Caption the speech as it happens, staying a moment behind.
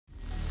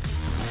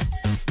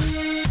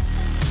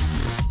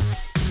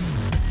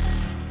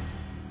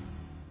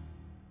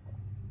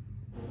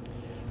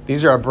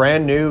These are our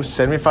brand new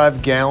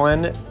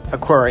 75-gallon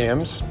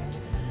aquariums.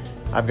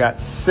 I've got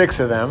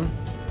 6 of them.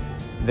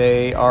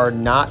 They are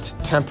not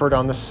tempered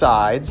on the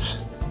sides.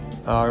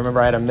 Remember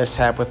I had a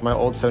mishap with my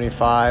old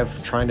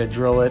 75 trying to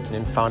drill it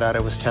and found out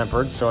it was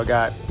tempered. So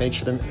I made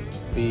sure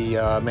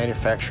the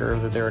manufacturer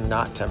that they're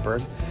not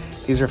tempered.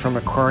 These are from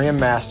Aquarium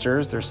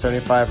Masters. They're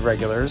 75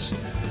 regulars.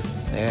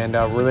 And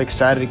really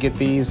excited to get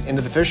these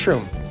into the fish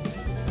room.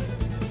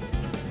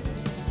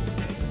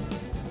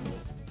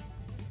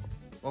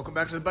 Welcome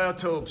back to the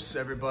Biotopes,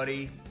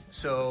 everybody.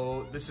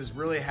 So this is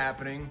really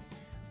happening.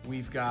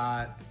 We've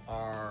got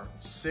our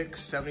 6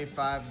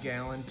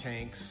 75-gallon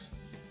tanks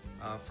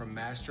from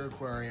Master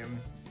Aquarium,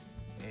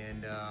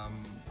 and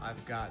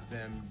I've got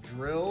them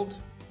drilled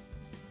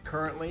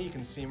currently. You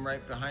can see them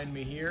right behind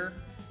me here,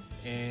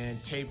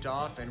 and taped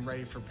off and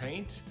ready for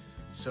paint.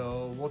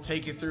 So we'll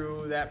take you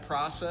through that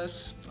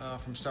process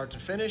from start to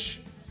finish,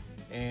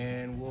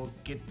 and we'll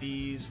get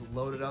these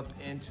loaded up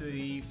into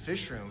the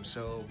fish room.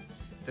 So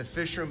the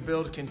fish room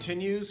build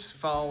continues.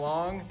 Follow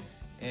along,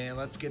 and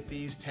let's get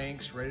these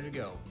tanks ready to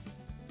go.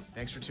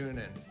 Thanks for tuning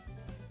in.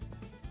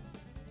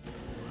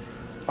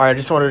 All right, I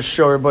just wanted to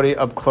show everybody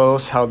up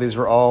close how these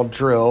were all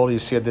drilled. You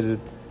see at the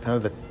kind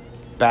of the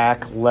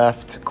back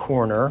left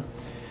corner.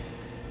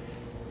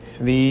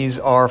 These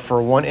are for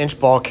 1-inch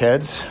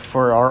bulkheads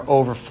for our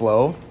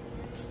overflow,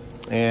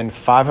 and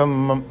 5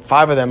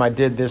 of them I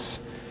did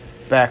this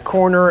back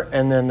corner,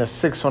 and then the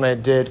 6th one I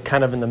did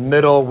kind of in the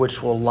middle,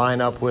 which will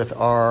line up with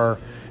our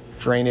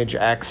drainage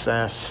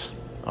access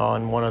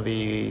on one of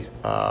the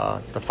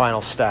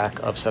final stack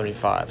of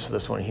 75. So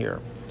this one here.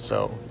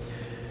 So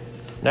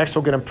next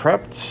we'll get them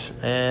prepped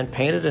and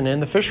painted and in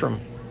the fish room.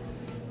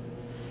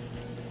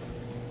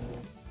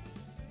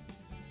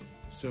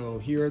 So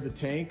here are the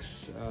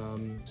tanks.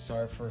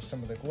 Sorry for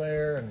some of the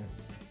glare, and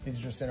these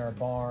are just in our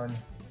barn.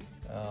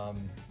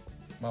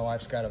 My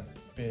wife's got a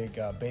big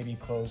baby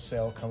clothes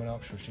sale coming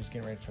up, so she's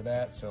getting ready for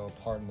that, so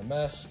pardon the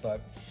mess.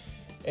 But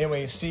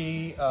anyway, you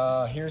see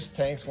here's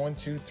tanks 1,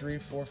 2, 3,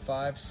 4,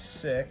 5,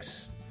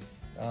 6.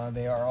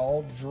 They are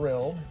all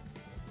drilled,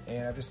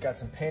 and I've just got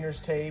some painter's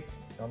tape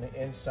on the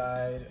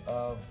inside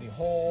of the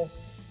hole,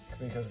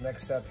 because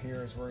next step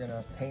here is we're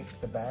gonna paint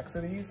the backs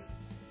of these.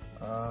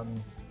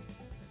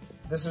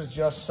 This is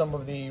just some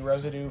of the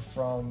residue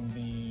from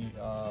the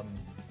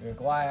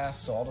glass,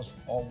 so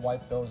I'll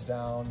wipe those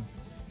down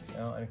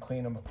and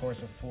clean them, of course,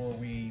 before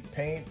we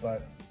paint.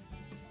 But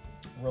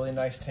really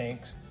nice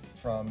tanks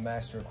from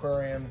Master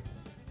Aquarium,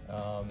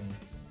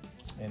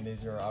 and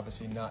these are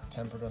obviously not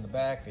tempered on the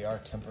back. They are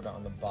tempered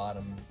on the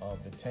bottom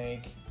of the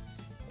tank.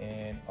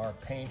 And our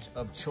paint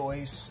of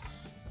choice,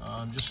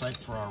 just like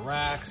for our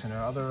racks and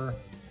our other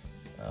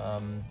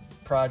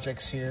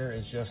projects here,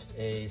 is just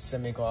a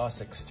semi-gloss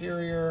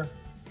exterior.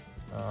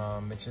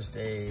 It's just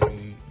a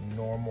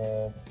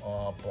normal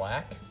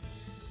black.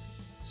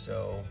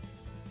 So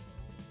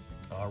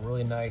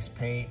really nice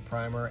paint,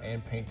 primer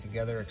and paint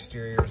together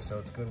exterior, so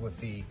it's good with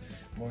the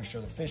moisture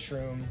of the fish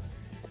room.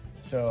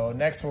 So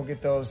next we'll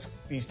get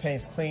these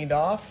tanks cleaned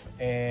off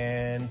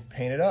and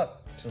painted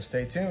up, so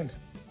stay tuned.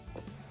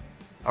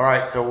 All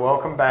right, so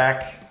welcome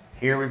back.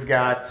 Here we've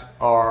got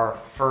our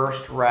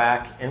first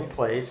rack in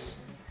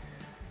place.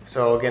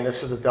 So again,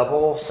 this is the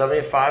double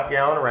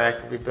 75-gallon rack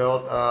that we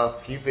built a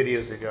few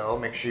videos ago.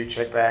 Make sure you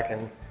check back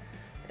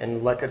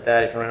and look at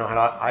that if you want to know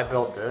how I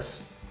built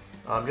this.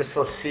 Just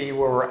to see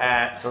where we're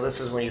at. So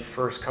this is when you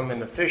first come in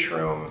the fish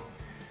room.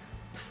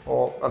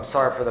 Well, I'm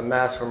sorry for the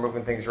mess. We're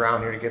moving things around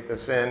here to get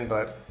this in,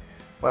 but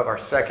we'll have our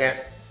second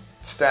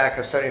stack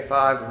of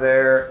 75s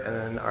there, and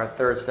then our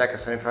third stack of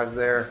 75s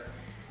there.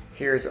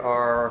 Here's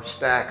our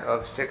stack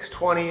of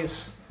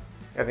 620s.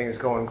 Everything is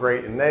going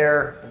great in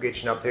there. We'll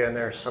get you an update on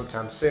there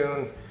sometime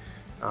soon.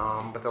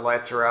 But the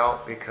lights are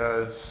out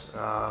because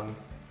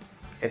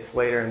it's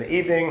later in the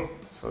evening,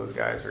 so those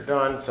guys are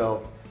done.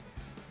 So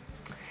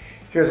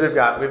here's what we've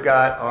got. We've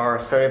got our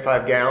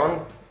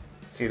 75-gallon.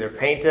 See, they're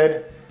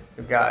painted.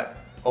 We've got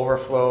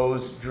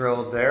overflows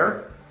drilled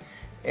there.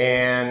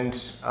 And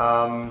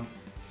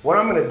what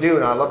I'm gonna do,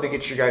 and I'd love to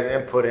get you guys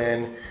input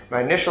in,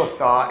 my initial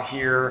thought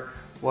here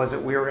was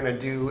that we were gonna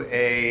do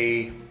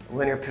a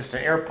linear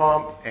piston air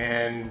pump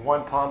and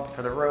 1 pump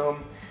for the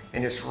room,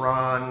 and just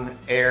run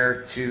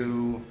air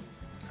to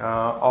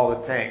all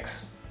the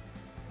tanks.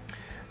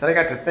 Then I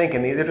got to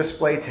thinking, these are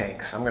display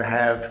tanks. I'm gonna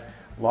have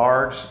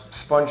large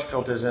sponge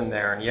filters in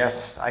there, and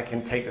yes, I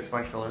can take the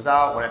sponge filters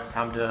out when it's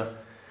time to,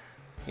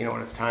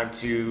 when it's time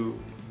to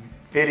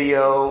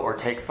video or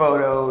take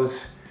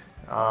photos.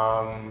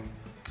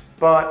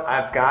 But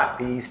I've got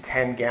these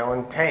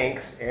 10-gallon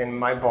tanks in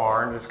my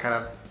barn, just kind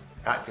of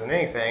not doing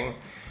anything.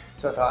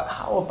 So I thought,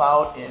 how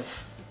about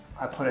if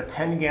I put a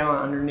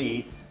 10-gallon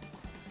underneath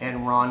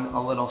and run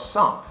a little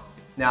sump?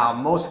 Now,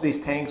 most of these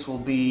tanks will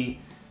be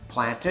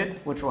planted,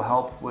 which will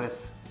help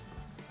with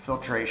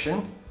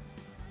filtration.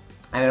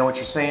 I know what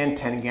you're saying,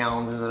 10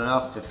 gallons isn't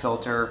enough to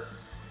filter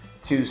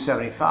 2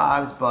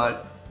 75s,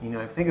 but if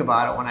you think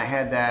about it, when I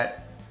had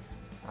that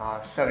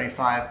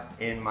 75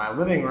 in my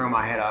living room.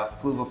 I had a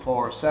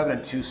Fluva 7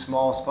 and 2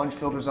 small sponge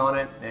filters on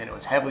it, and it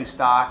was heavily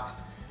stocked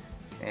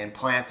and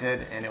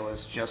planted, and it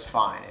was just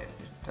fine. It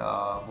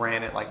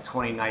ran at like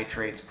 20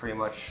 nitrates pretty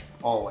much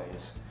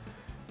always.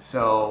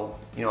 So,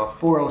 you know, a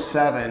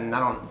 407, I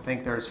don't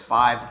think there's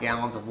 5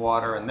 gallons of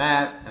water in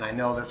that, and I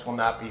know this will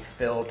not be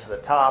filled to the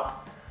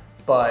top,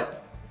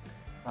 but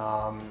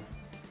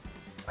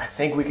I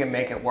think we can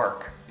make it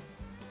work.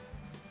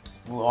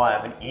 We'll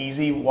have an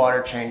easy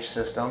water change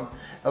system.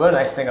 Another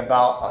nice thing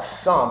about a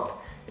sump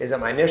is that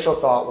my initial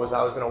thought was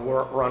I was going to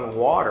run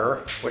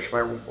water, which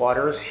my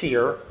water is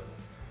here.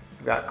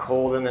 I've got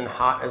cold and then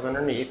hot is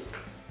underneath.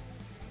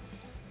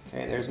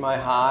 Okay, there's my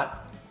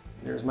hot,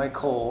 there's my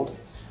cold.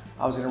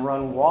 I was going to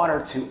run water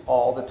to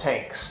all the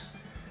tanks.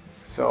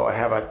 So I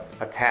have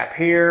a tap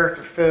here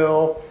to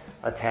fill,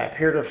 a tap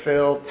here to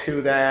fill,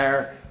 2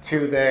 there,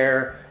 2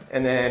 there,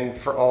 and then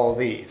for all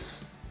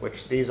these,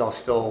 which these I'll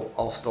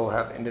still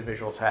have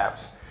individual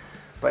taps.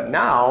 But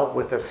now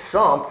with the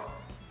sump,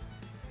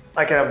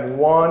 I can have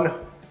 1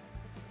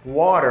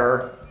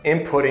 water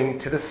inputting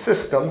to the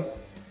system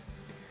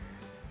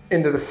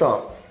into the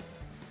sump.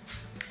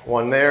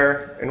 1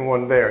 there and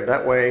 1 there.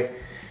 That way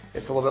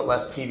it's a little bit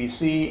less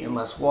PVC and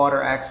less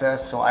water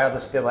access, so I'll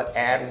just be able to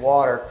add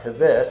water to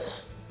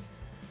this.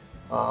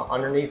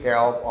 Underneath there,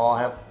 I'll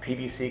have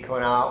PVC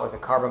coming out with a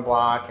carbon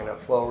block and a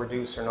flow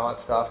reducer and all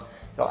that stuff.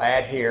 I'll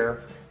add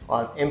here.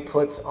 I'll have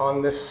inputs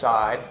on this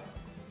side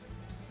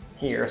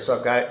here. So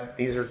I've got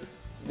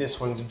this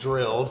one's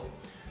drilled.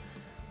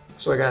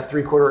 So I got a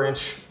 3/4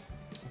 inch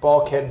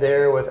bulkhead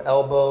there with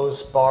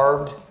elbows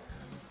barbed.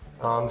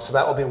 So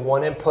that will be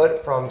 1 input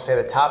from, say,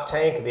 the top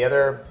tank.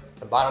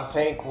 The bottom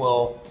tank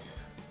will,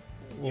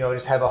 you know,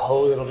 just have a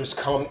hose that'll just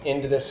come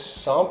into this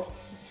sump.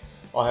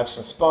 I'll have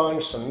some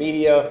sponge, some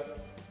media,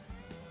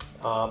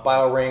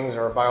 bio rings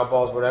or bio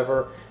balls,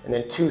 whatever, and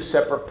then 2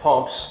 separate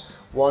pumps.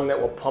 1 that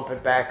will pump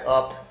it back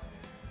up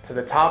to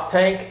the top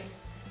tank,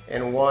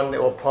 and 1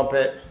 that will pump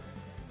it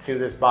to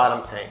this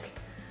bottom tank.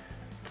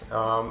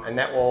 And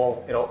that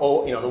will, you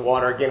know, the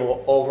water again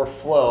will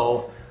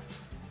overflow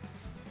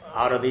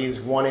out of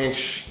these 1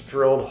 inch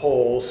drilled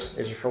holes,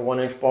 these are for 1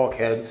 inch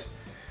bulkheads,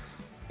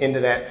 into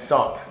that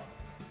sump.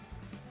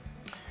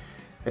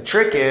 The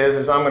trick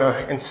is I'm going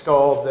to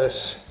install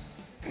this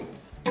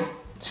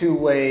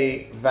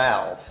 2-way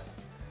valve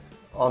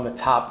on the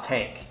top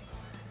tank.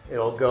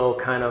 It'll go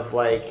kind of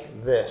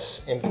like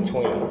this in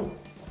between.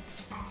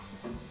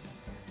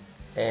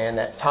 And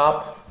that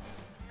top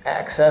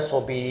access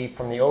will be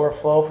from the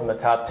overflow from the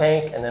top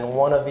tank, and then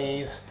 1 of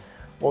these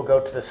will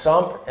go to the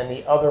sump and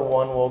the other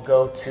one will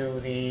go to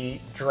the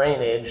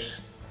drainage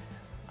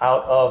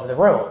out of the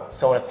room.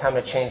 So when it's time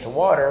to change the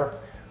water,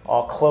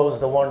 I'll close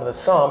the one to the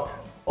sump,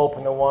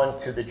 open the one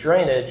to the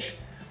drainage,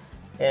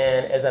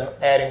 and as I'm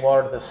adding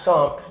water to the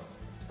sump,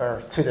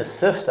 or to the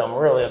system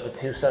really, of the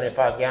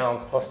 275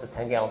 gallons plus the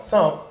 10-gallon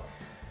sump,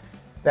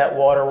 that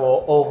water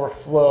will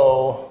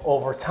overflow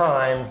over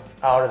time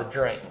out of the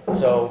drain.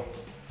 So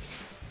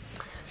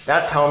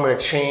that's how I'm going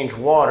to change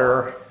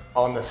water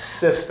on the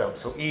system.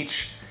 So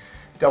each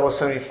double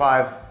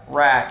 75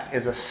 rack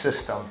is a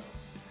system.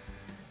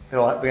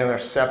 It'll be on their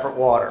separate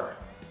water,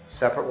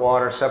 separate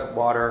water, separate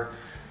water.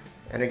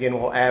 And again,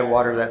 we'll add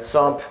water to that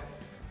sump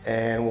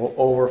and we'll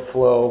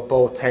overflow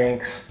both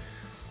tanks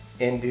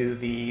into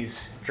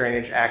these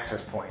drainage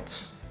access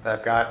points that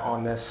I've got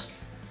on this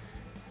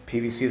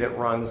PVC that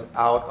runs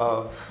out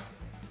of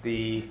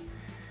the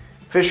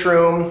fish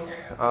room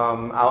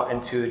out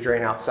into the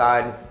drain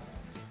outside.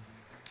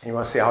 And you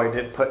want to see how we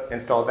did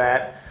install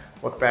that?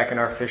 Look back in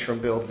our fish room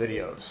build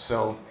videos.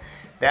 So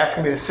that's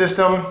going to be the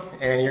system,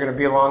 and you're going to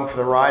be along for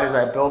the ride as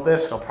I build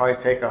this. It'll probably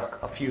take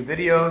a few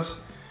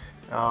videos,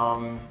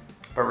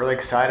 but really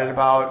excited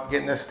about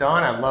getting this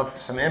done. I'd love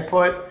some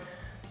input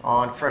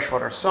on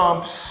freshwater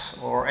sumps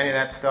or any of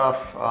that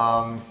stuff.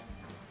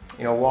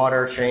 You know,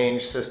 water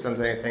change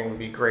systems, anything would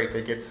be great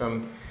to get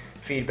some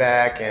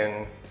feedback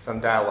and some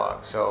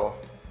dialogue. So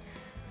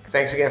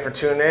thanks again for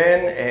tuning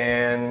in,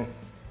 and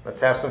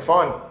let's have some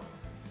fun.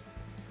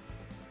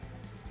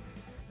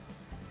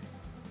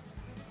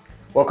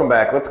 Welcome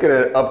back. Let's get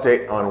an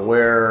update on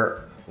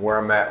where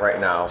I'm at right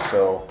now.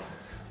 So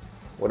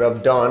what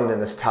I've done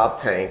in this top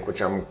tank,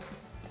 which I'm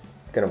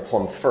gonna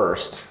plumb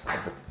first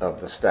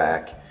of the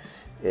stack,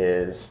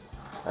 is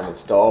I've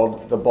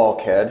installed the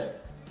bulkhead.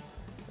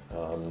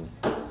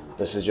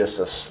 This is just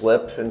a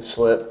slip and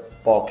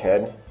slip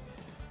bulkhead.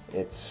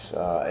 It's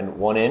a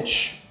 1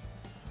 inch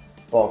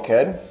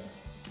bulkhead.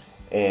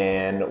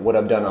 And what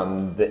I've done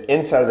on the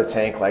inside of the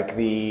tank, like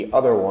the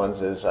other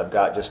ones, is I've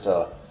got just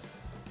a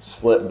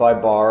slip by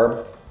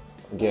barb,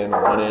 again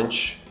 1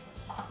 inch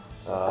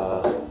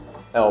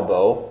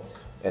elbow,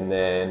 and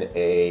then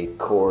a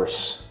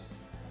coarse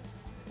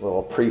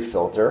little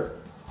pre-filter.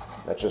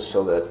 That's just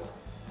so that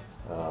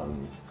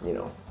you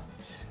know,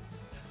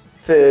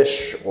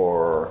 fish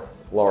or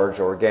large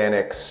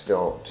organics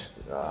don't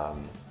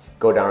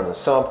go down in the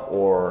sump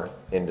or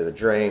into the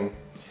drain.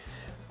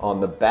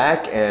 On the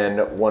back end,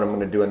 what I'm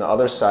going to do on the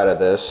other side of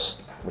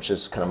this which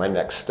is kind of my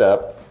next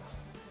step,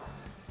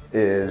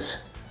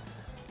 is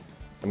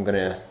I'm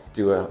gonna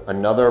do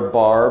another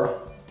barb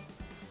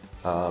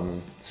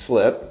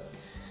slip,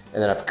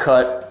 and then I've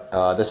cut,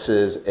 this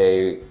is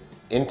a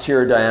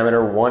interior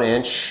diameter 1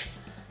 inch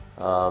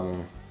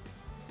kind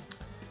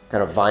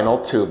of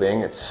vinyl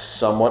tubing. It's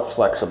somewhat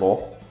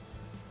flexible.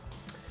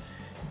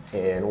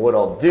 And what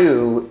I'll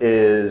do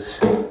is,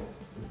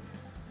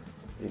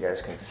 you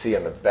guys can see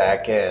on the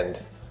back end,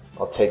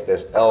 I'll take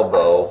this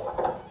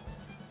elbow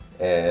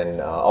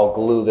and I'll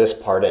glue this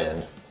part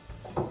in,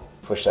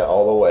 push that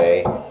all the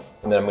way,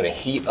 and then I'm going to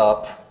heat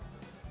up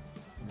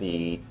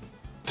the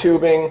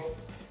tubing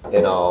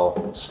and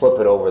I'll slip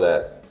it over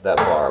that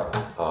barb.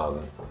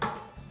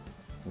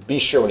 Be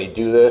sure when you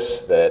do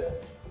this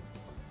that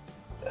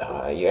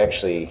you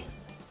actually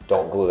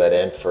don't glue that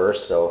in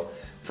first. So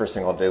first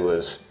thing I'll do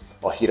is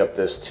I'll heat up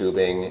this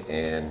tubing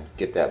and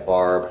get that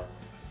barb,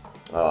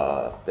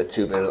 the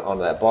tubing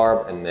onto that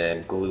barb, and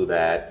then glue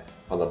that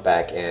on the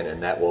back end,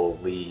 and that will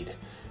lead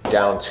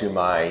down to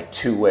my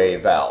two-way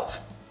valve.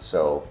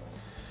 So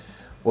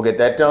we'll get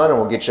that done and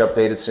we'll get you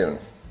updated soon.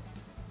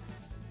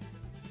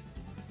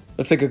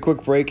 Let's take a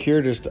quick break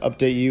here just to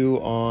update you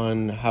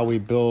on how we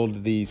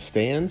build the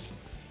stands.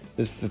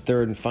 This is the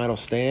third and final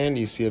stand.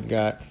 You see I've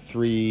got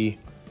 3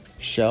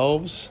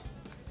 shelves,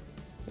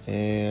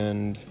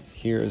 and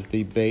here is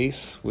the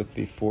base with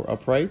the 4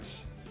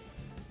 uprights.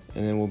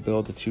 And then we'll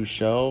build the 2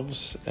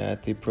 shelves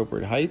at the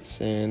appropriate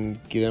heights and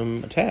get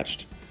them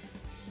attached.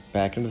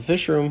 Back into the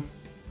fish room.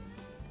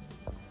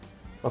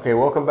 Okay,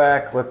 welcome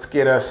back. Let's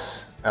get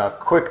us a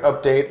quick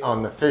update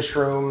on the fish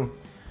room.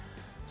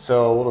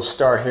 So we'll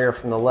start here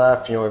from the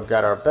left. You know, we've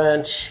got our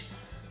bench,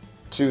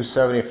 2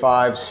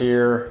 75s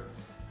here.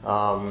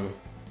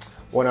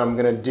 What I'm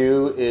gonna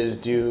do is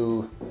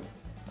do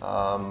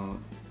a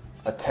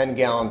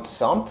 10-gallon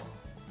sump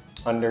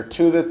under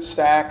 2 of the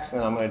stacks,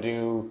 and then I'm gonna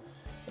do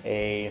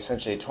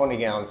essentially a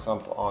 20-gallon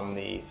sump on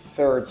the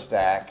 3rd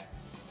stack.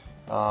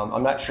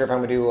 I'm not sure if I'm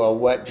gonna do a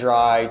wet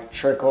dry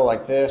trickle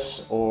like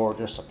this or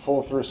just a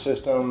pull through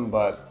system,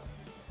 but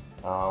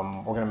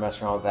we're gonna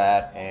mess around with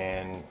that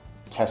and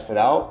test it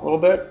out a little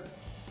bit.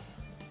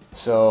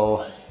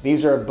 So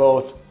these are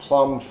both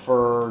plumbed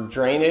for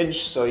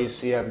drainage. So you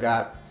see I've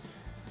got,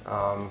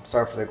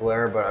 sorry for the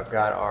glare, but I've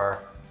got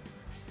our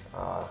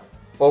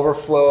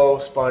overflow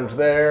sponge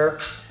there,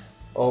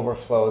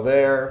 overflow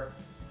there,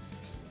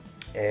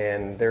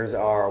 and there's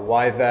our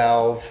Y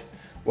valve.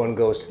 One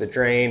goes to the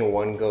drain,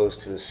 one goes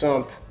to the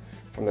sump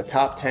from the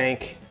top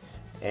tank,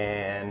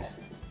 and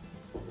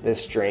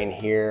this drain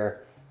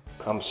here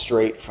comes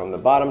straight from the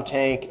bottom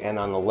tank, and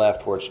on the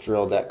left where it's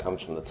drilled, that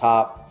comes from the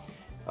top.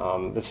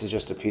 This is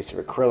just a piece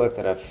of acrylic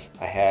that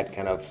I had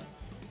kind of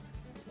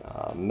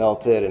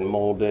melted and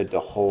molded to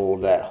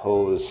hold that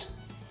hose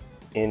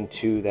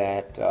into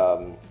that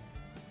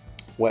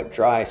wet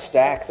dry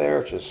stack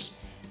there, just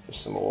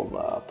some old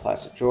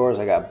plastic drawers.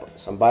 I got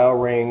some bio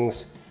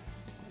rings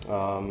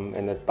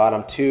in the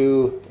bottom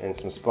 2 and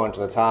some sponge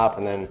on the top,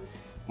 and then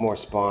more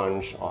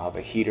sponge. I'll have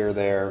a heater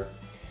there,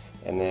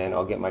 and then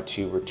I'll get my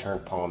 2 return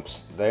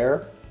pumps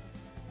there.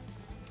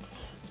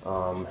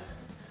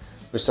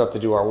 We still have to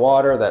do our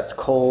water, that's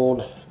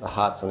cold. The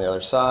hot's on the other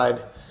side.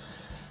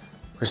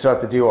 We still have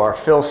to do our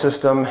fill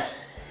system.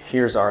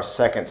 Here's our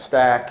 2nd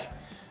stack.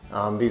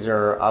 These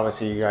are,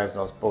 obviously you guys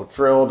know, it's both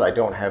drilled. I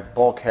don't have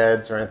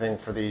bulkheads or anything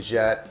for these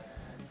yet,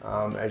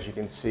 as you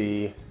can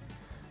see.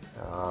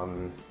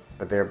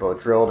 But they're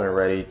both drilled and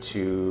ready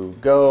to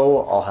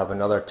go. I'll have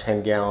another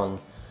 10-gallon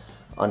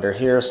under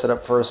here set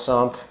up for a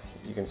sump.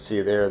 You can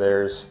see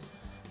there's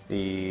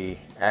the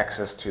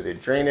access to the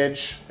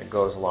drainage that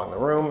goes along the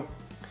room.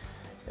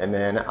 And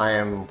then I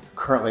am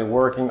currently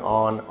working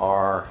on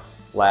our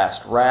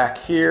last rack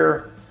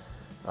here.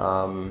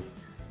 I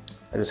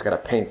just gotta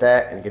paint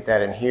that and get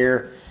that in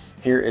here.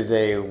 Here is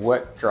a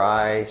wet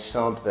dry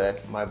sump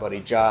that my buddy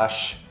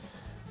Josh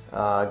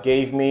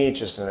gave me,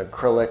 just an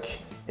acrylic.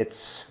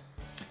 It's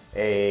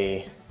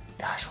a,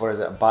 gosh, what is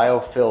it,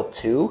 Biofill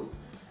 2.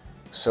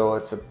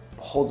 So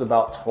holds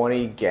about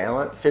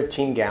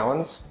 15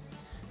 gallons.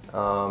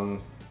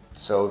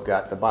 So we've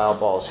got the bio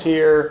balls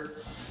here,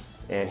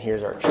 and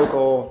here's our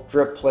trickle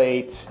drip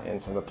plate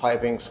and some of the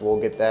piping, so we'll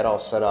get that all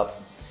set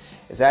up.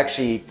 It's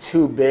actually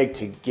too big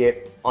to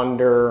get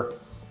under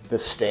the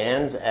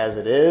stands as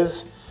it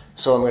is.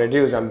 So what I'm gonna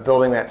do is I'm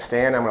building that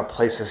stand, I'm gonna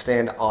place the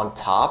stand on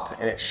top,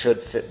 and it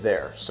should fit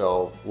there.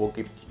 So we'll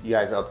give you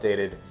guys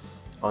updated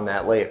on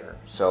that later.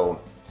 So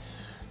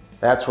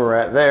that's where we're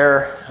at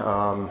there.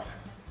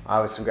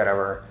 Obviously we've got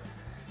our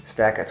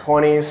stack of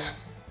 20s.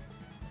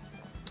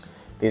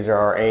 These are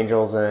our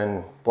angels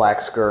and black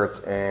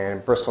skirts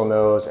and bristle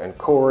nose and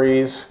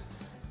cories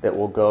that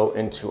will go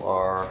into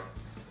our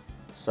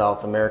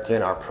South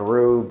American, our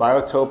Peru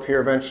biotope here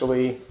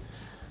eventually.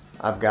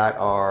 I've got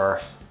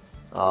our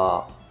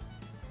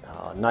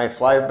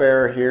knife live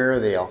bear here,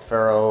 the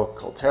Alfaro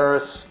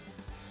Culteris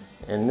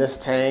in this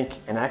tank.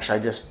 And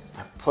actually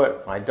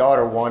my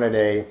daughter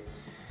wanted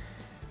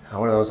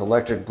one of those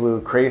electric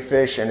blue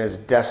crayfish and has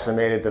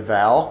decimated the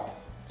valve.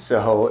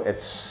 So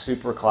it's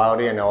super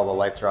cloudy. I know all the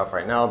lights are off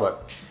right now,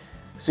 but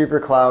super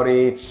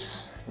cloudy,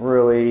 just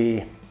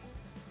really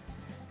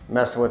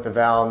messing with the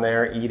valve in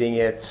there, eating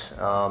it.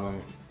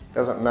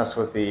 Doesn't mess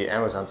with the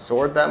Amazon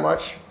sword that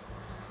much.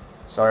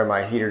 Sorry,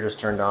 my heater just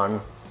turned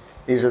on.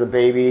 These are the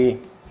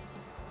baby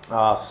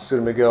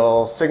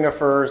Pseudomygal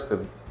signifers, the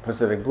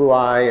Pacific Blue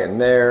Eye in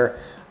there.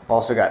 I've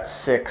also got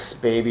 6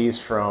 babies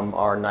from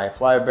our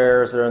knife live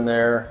bears that are in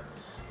there,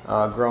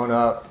 grown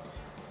up.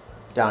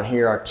 Down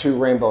here are 2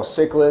 rainbow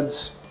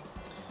cichlids,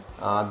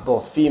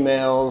 both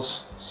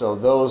females. So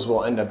those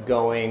will end up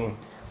going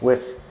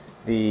with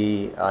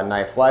the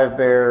knife live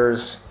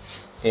bears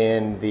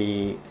in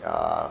the,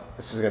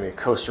 this is gonna be a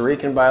Costa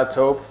Rican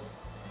biotope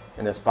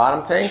in this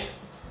bottom tank.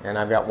 And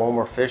I've got one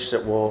more fish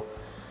that we'll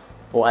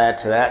add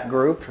to that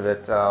group.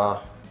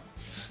 That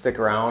stick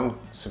around,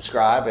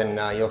 subscribe,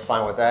 and you'll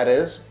find what that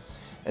is.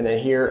 And then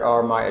here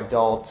are my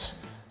adult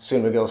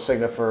Pseudomygal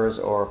signifers,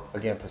 or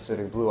again,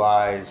 Pacific Blue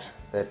Eyes,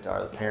 that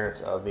are the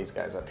parents of these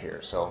guys up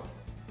here. So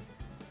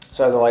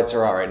the lights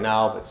are out right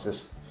now, but it's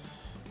just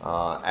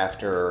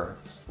after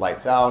it's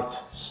lights out.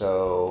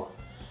 So,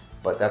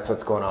 but that's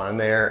what's going on in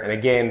there. And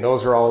again,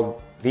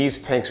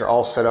 these tanks are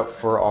all set up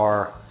for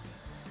our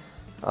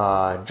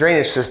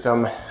drainage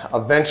system.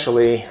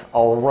 Eventually,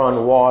 I'll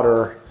run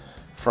water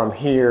from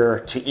here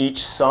to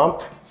each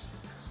sump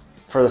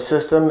for the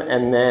system,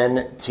 and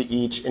then to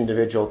each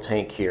individual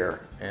tank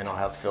here, and I'll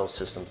have fill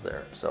systems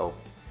there. So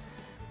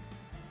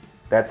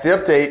that's the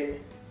update.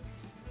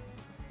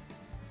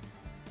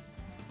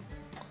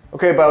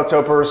 Okay,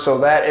 Biotopers, so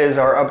that is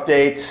our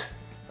update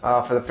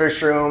for the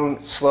fish room.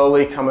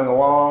 Slowly coming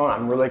along.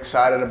 I'm really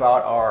excited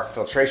about our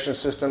filtration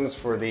systems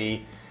for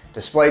the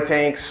display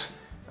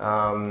tanks.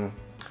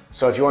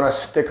 So if you want to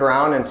stick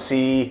around and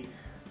see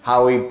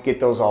how we get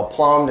those all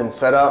plumbed and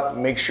set up,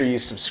 make sure you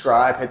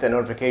subscribe, hit that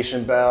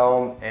notification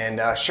bell,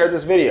 and share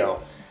this video.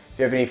 If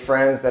you have any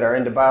friends that are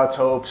into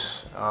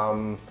biotopes,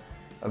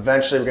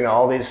 eventually we're going to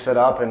all these set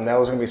up, and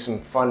those are going to be some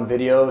fun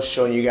videos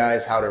showing you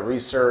guys how to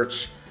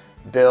research,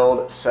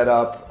 build, set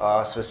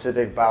up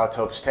specific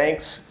biotopes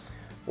tanks.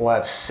 We'll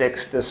have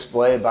 6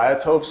 display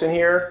biotopes in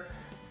here.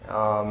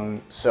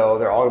 So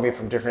they're all going to be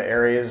from different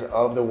areas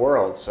of the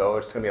world. So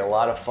it's going to be a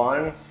lot of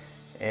fun,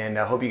 and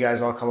I hope you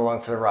guys all come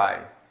along for the ride.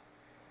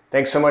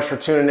 Thanks so much for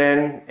tuning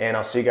in, and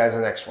I'll see you guys in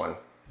the next one.